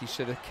felt like he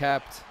should have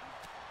kept.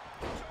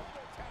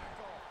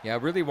 Yeah, I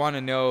really want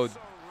to know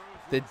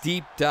the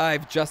deep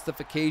dive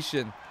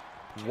justification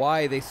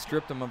why they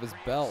stripped him of his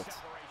belt.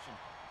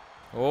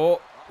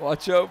 Oh,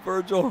 watch out,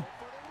 Virgil.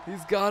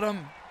 He's got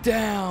him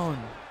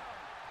down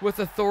with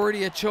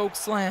authority, a choke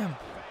slam.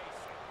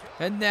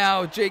 And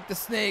now Jake the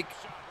Snake.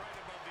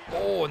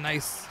 Oh,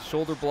 nice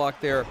shoulder block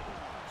there.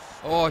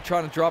 Oh,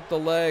 trying to drop the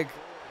leg.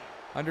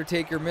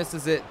 Undertaker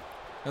misses it.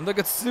 And look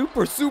at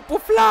Super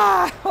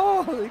Fly.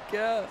 Holy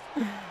cow.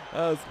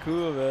 That was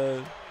cool,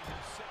 man.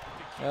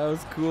 That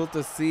was cool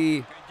to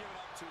see.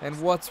 And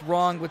what's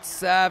wrong with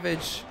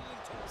Savage?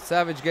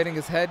 Savage getting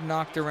his head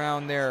knocked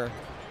around there.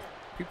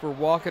 People are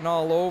walking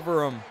all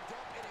over him.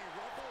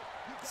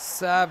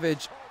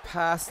 Savage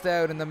passed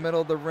out in the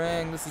middle of the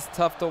ring. This is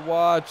tough to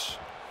watch.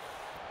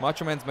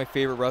 Macho Man's my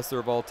favorite wrestler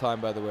of all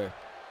time, by the way.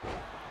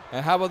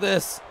 And how about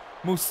this?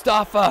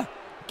 Mustafa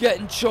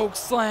getting choke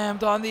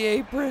slammed on the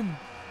apron.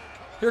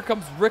 Here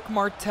comes Rick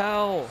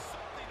Martel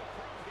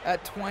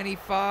at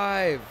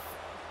 25.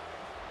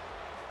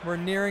 We're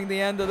nearing the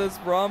end of this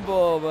Rumble.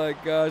 Oh my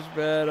gosh,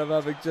 man. I'm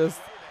having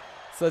just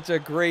such a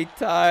great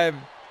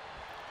time.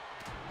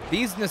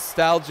 These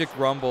nostalgic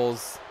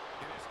Rumbles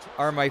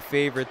are my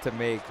favorite to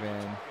make,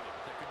 man.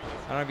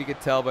 I don't know if you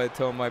could tell by the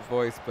tone of my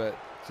voice, but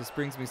it just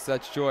brings me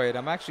such joy. And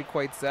I'm actually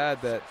quite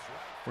sad that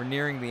we're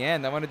nearing the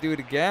end. I want to do it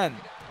again.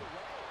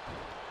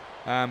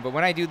 But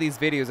when I do these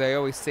videos, I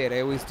always say it.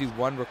 I always do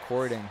one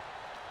recording.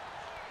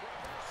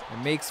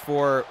 It makes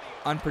for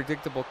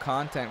unpredictable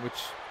content, which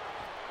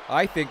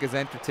I think is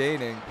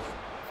entertaining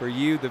for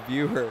you, the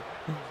viewer.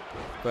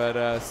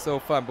 But so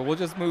fun. But we'll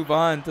just move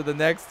on to the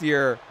next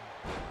year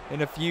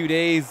in a few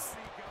days.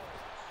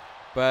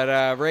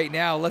 But right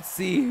now, let's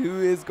see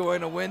who is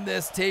going to win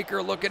this.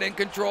 Taker looking in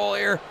control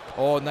here.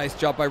 Oh, nice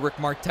job by Rick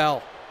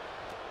Martel.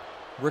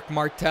 Rick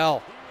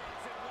Martel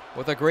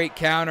with a great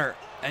counter.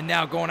 And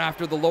now going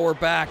after the lower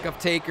back of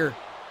Taker.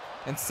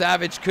 And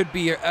Savage could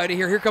be out of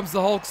here. Here comes the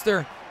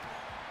Hulkster.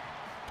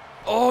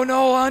 Oh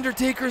no,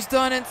 Undertaker's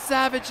done and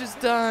Savage is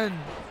done.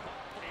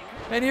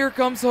 And here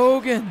comes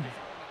Hogan.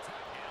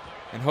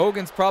 And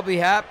Hogan's probably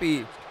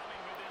happy.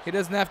 He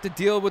doesn't have to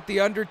deal with the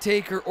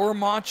Undertaker or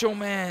Macho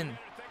Man.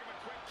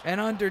 And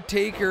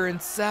Undertaker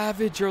and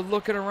Savage are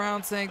looking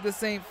around saying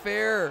this ain't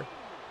fair.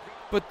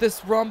 But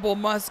this Rumble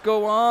must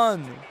go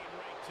on.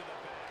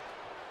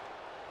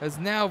 As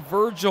now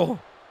Virgil.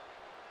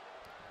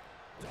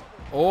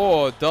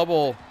 Oh,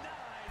 double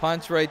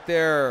punch right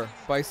there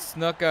by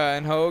Snuka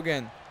and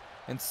Hogan.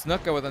 And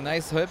Snuka with a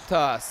nice hip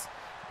toss.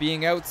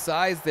 Being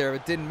outsized there,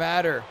 it didn't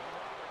matter.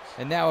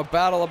 And now a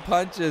battle of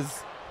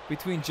punches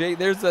between Jake.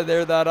 There's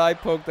that eye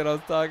poke that I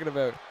was talking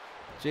about.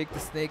 Jake the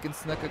Snake and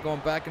Snuka going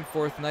back and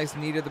forth. Nice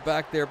knee to the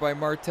back there by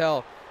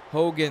Martel.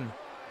 Hogan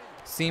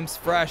seems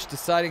fresh,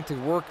 deciding to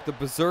work the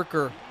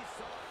Berserker.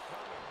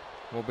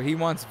 Well, but he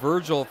wants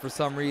Virgil for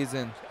some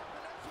reason.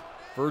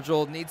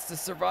 Virgil needs to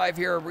survive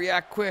here,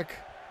 react quick.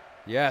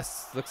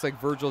 Yes, looks like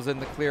Virgil's in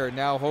the clear.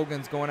 Now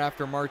Hogan's going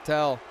after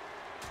Martel.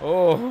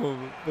 Oh,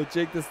 but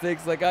Jake the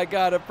Snake's like, I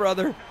got it,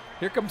 brother.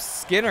 Here comes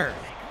Skinner.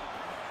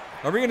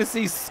 Are we going to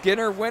see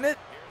Skinner win it?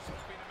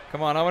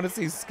 Come on, I want to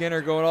see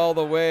Skinner going all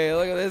the way.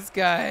 Look at this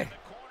guy.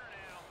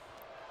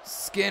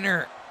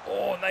 Skinner.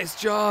 Oh, nice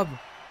job.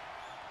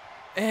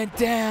 And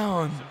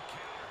down.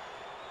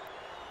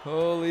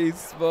 Holy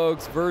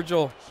smokes.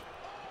 Virgil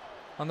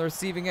on the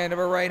receiving end of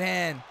a right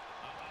hand.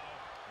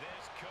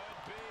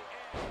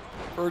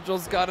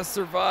 Virgil's got to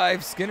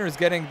survive. Skinner's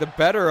getting the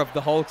better of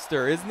the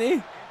Hulkster, isn't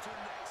he?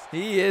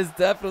 He is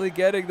definitely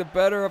getting the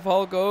better of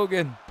Hulk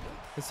Hogan.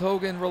 Is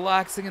Hogan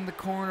relaxing in the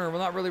corner? Well,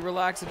 not really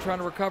relaxing, trying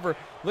to recover.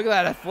 Look at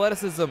that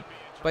athleticism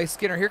by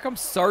Skinner. Here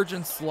comes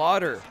Sergeant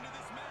Slaughter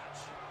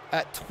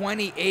at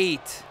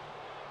 28.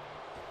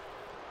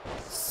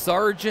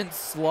 Sergeant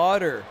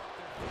Slaughter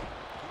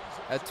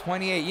at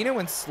 28. You know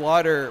when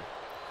Slaughter,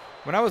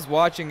 when I was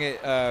watching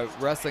it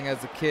wrestling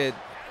as a kid,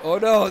 oh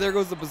no, there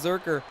goes the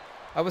Berserker.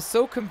 I was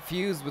so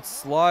confused with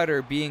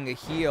Slaughter being a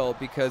heel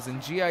because in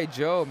G.I.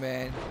 Joe,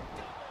 man,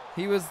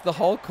 he was the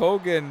Hulk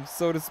Hogan,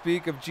 so to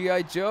speak, of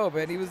G.I. Joe,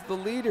 man. He was the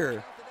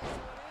leader.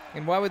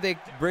 And why would they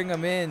bring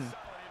him in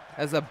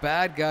as a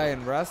bad guy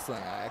in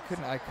wrestling? I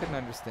couldn't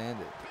understand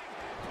it.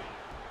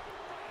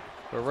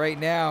 But right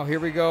now, here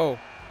we go.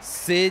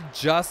 Sid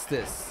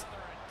Justice.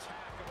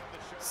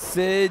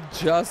 Sid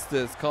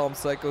Justice. Call him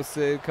Psycho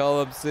Sid.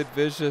 Call him Sid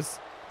Vicious.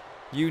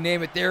 You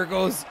name it. There it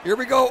goes. Here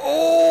we go.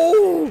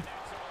 Oh!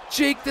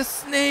 Jake the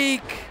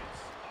Snake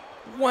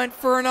went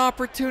for an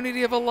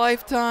opportunity of a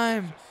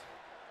lifetime.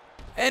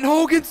 And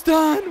Hogan's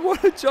done.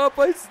 What a job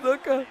by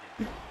Snuka.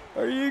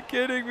 Are you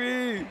kidding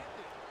me?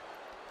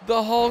 The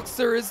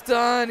Hulkster is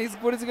done.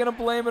 What is he going to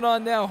blame it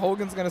on now?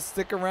 Hogan's going to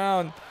stick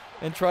around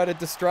and try to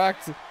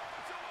distract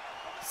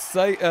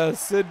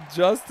Sid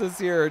Justice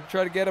here.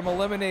 Try to get him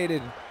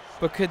eliminated.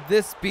 But could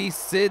this be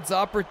Sid's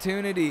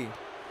opportunity?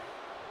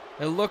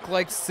 It looked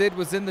like Sid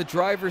was in the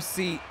driver's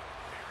seat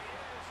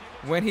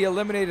when he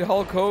eliminated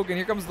Hulk Hogan.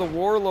 Here comes the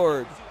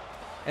Warlord.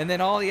 And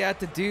then all he had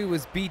to do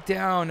was beat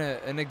down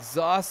an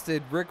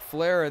exhausted Rick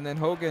Flair, and then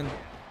Hogan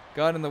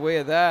got in the way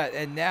of that.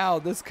 And now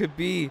this could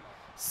be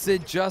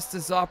Sid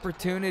Justice's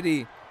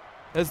opportunity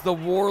as the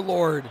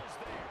Warlord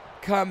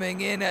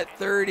coming in at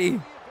 30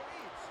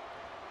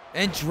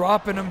 and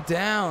dropping him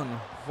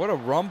down. What a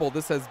rumble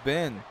this has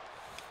been.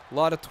 A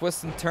lot of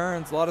twists and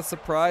turns, a lot of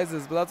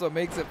surprises, but that's what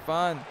makes it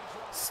fun.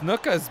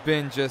 Snuka's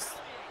been just,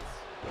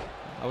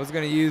 I was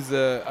going to use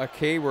a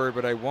K word,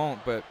 but I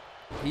won't, but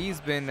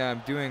he's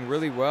been doing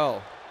really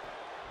well.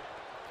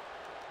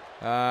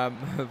 But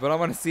I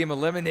want to see him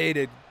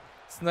eliminated.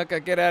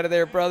 Snuka, get out of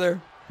there,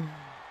 brother.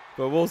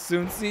 But we'll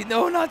soon see.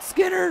 No, not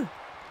Skinner.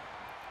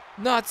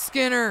 Not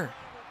Skinner.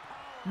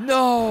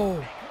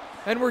 No.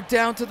 And we're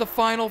down to the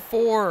final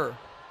four.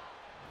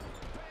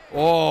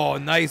 Oh,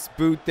 nice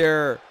boot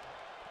there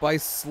by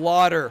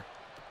Slaughter.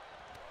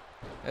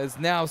 As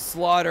now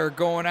Slaughter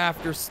going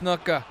after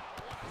Snuka.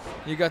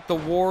 You got the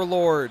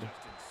Warlord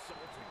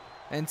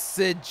and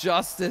Sid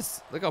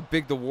Justice. Look how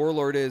big the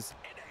Warlord is.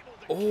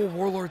 Oh,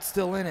 Warlord's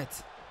still in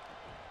it.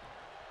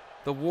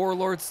 The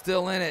Warlord's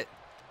still in it.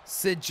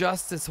 Sid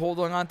Justice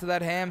holding on to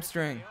that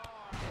hamstring.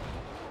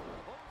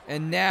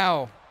 And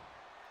now,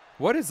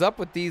 what is up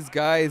with these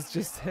guys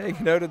just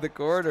hanging out of the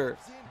corner?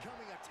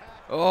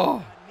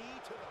 Oh.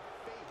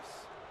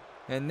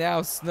 And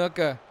now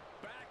Snuka.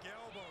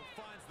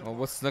 Oh,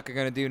 what's Snuka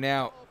going to do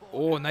now?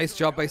 Oh, nice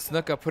job by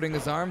Snuka putting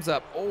his arms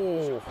up.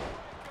 Oh.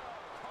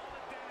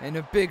 And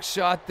a big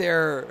shot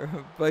there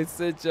by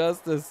Sid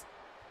Justice.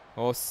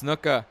 Oh,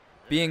 Snuka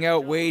being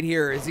outweighed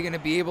here. Is he going to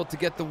be able to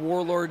get the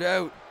Warlord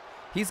out?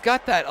 He's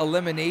got that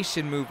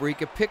elimination move where he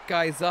can pick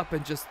guys up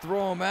and just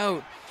throw them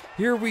out.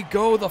 Here we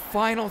go, the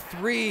final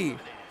three.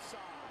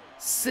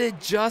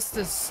 Sid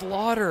Justice,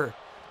 Slaughter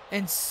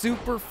and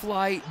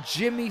Superfly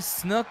Jimmy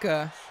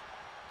Snuka.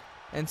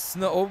 And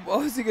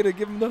oh, is he going to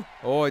give him the...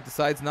 Oh, he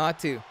decides not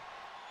to.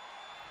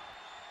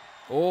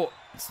 Oh,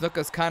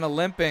 Snuka's kind of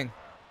limping.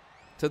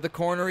 To the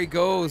corner he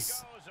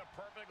goes.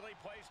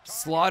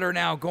 Slaughter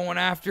now going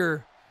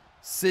after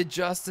Sid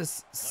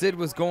Justice. Sid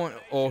was going...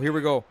 Oh, here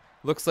we go.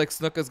 Looks like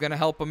Snuka's going to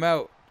help him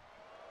out.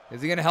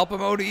 Is he going to help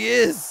him out? He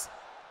is.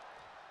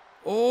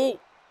 Oh.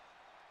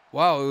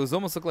 Wow, it was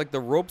almost looked like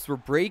the ropes were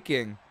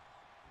breaking.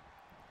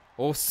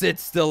 Oh,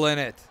 Sid's still in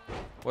it.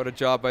 What a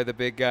job by the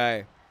big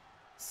guy.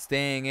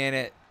 Staying in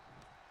it.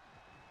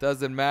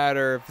 Doesn't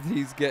matter if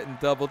he's getting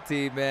double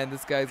teamed, man.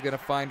 This guy's going to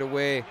find a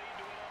way.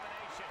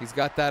 He's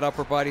got that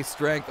upper body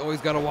strength. Oh, he's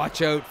got to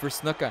watch out for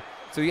Snuka.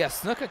 So, yeah,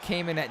 Snuka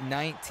came in at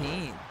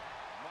 19.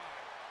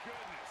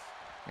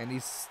 And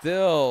he's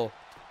still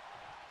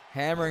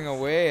hammering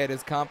away at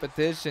his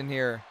competition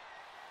here.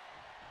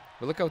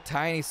 But look how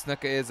tiny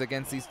Snuka is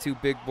against these two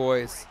big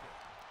boys.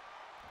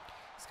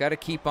 He's got to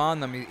keep on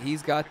them.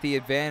 He's got the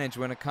advantage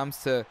when it comes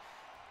to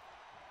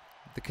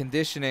the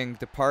conditioning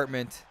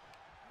department.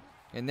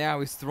 And now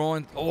he's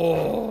throwing,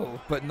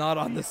 oh, but not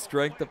on the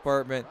strength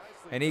department.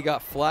 And he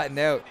got flattened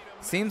out.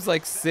 Seems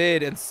like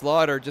Sid and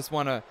Slaughter just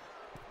want to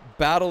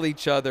battle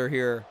each other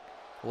here.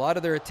 A lot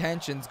of their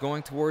attention's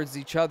going towards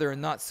each other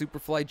and not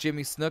Superfly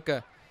Jimmy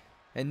Snuka.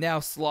 And now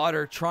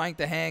Slaughter trying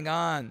to hang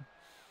on.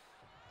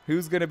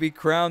 Who's going to be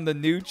crowned the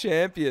new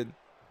champion?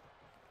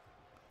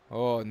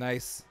 Oh,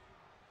 nice.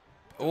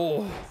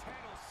 Oh.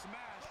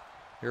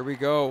 Here we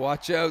go.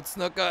 Watch out,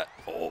 Snuka.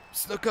 Oh,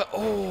 Snuka.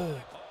 Oh.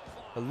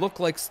 It looked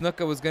like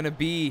Snuka was going to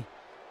be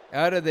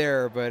out of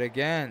there. But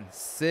again,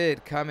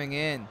 Sid coming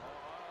in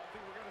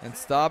and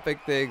stopping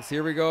things.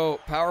 Here we go.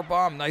 Power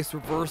bomb. Nice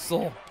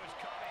reversal.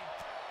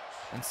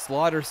 And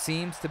Slaughter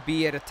seems to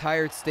be at a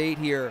tired state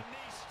here.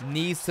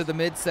 Knees to the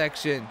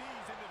midsection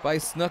by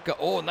Snuka.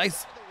 Oh,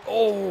 nice.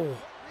 Oh.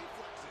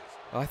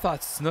 I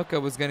thought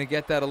Snuka was going to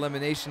get that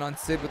elimination on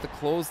Sid with the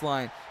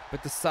clothesline,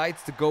 but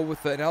decides to go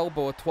with an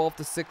elbow, a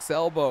 12-6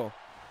 elbow.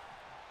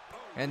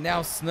 And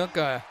now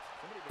Snuka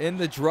in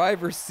the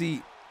driver's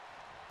seat.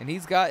 And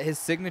he's got his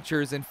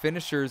signatures and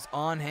finishers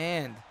on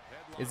hand.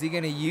 Is he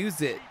going to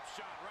use it?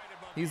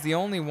 He's the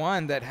only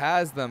one that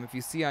has them, if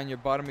you see on your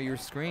bottom of your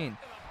screen.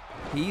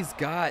 He's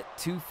got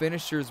two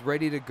finishers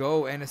ready to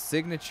go and a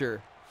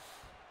signature.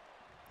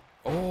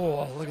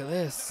 Oh, look at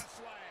this.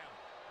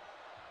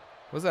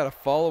 Was that a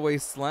fall away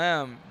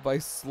slam by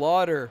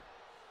Slaughter?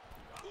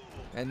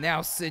 And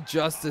now Sid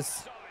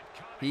Justice.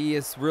 He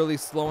is really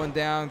slowing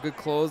down. Good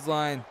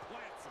clothesline.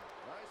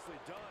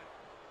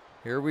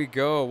 Here we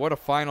go. What a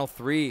final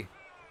three.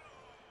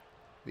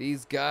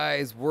 These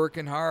guys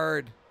working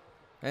hard.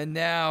 And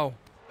now,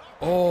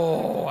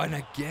 oh, and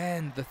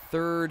again the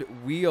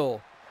third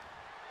wheel.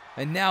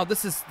 And now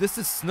this is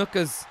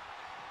Snuka's.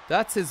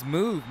 That's his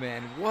move,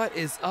 man. What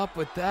is up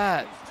with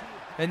that?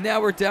 And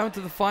now we're down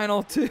to the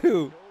final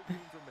two.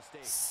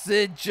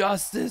 Sid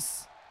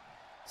Justice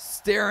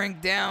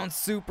staring down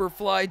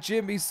Superfly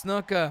Jimmy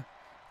Snuka.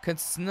 Can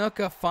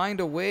Snuka find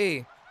a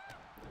way?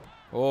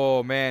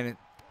 Oh, man.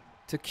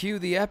 To cue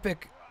the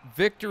epic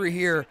victory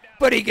here.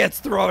 But he gets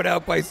thrown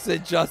out by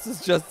Sid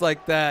Justice just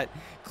like that.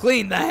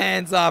 Clean the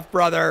hands off,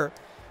 brother.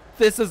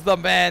 This is the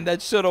man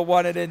that should have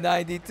won it in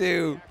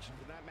 92.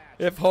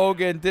 If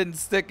Hogan didn't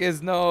stick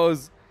his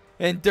nose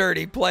in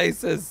dirty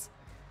places.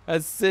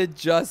 As Sid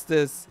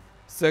Justice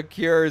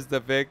secures the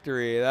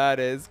victory. That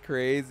is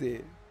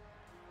crazy.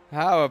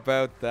 How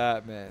about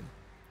that, man?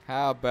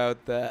 How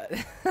about that?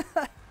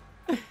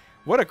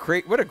 What a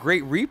great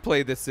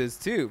replay this is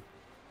too.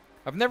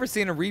 I've never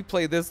seen a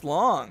replay this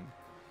long.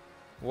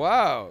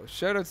 Wow,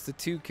 shoutouts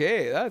to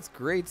 2K. That's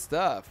great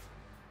stuff.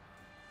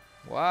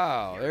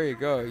 Wow, there you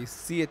go. You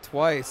see it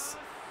twice.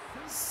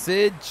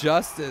 Sid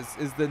Justice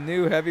is the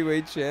new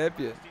heavyweight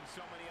champion.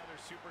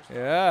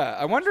 Yeah,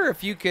 I wonder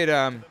if you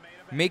could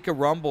make a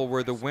Rumble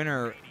where the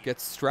winner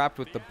gets strapped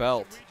with the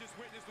belt.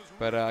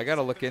 But I got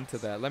to look into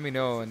that. Let me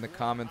know in the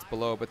comments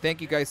below. But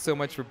thank you guys so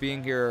much for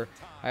being here.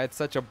 I had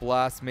such a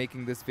blast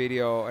making this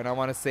video. And I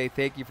want to say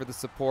thank you for the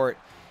support.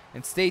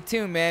 And stay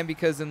tuned, man,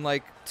 because in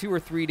like 2 or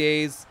 3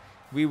 days,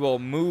 we will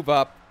move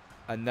up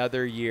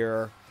another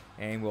year.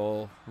 And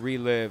we'll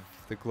relive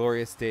the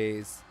glorious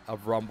days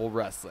of Rumble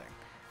Wrestling.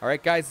 All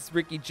right, guys, it's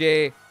Ricky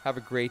J. Have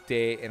a great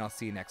day, and I'll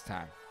see you next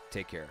time.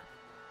 Take care.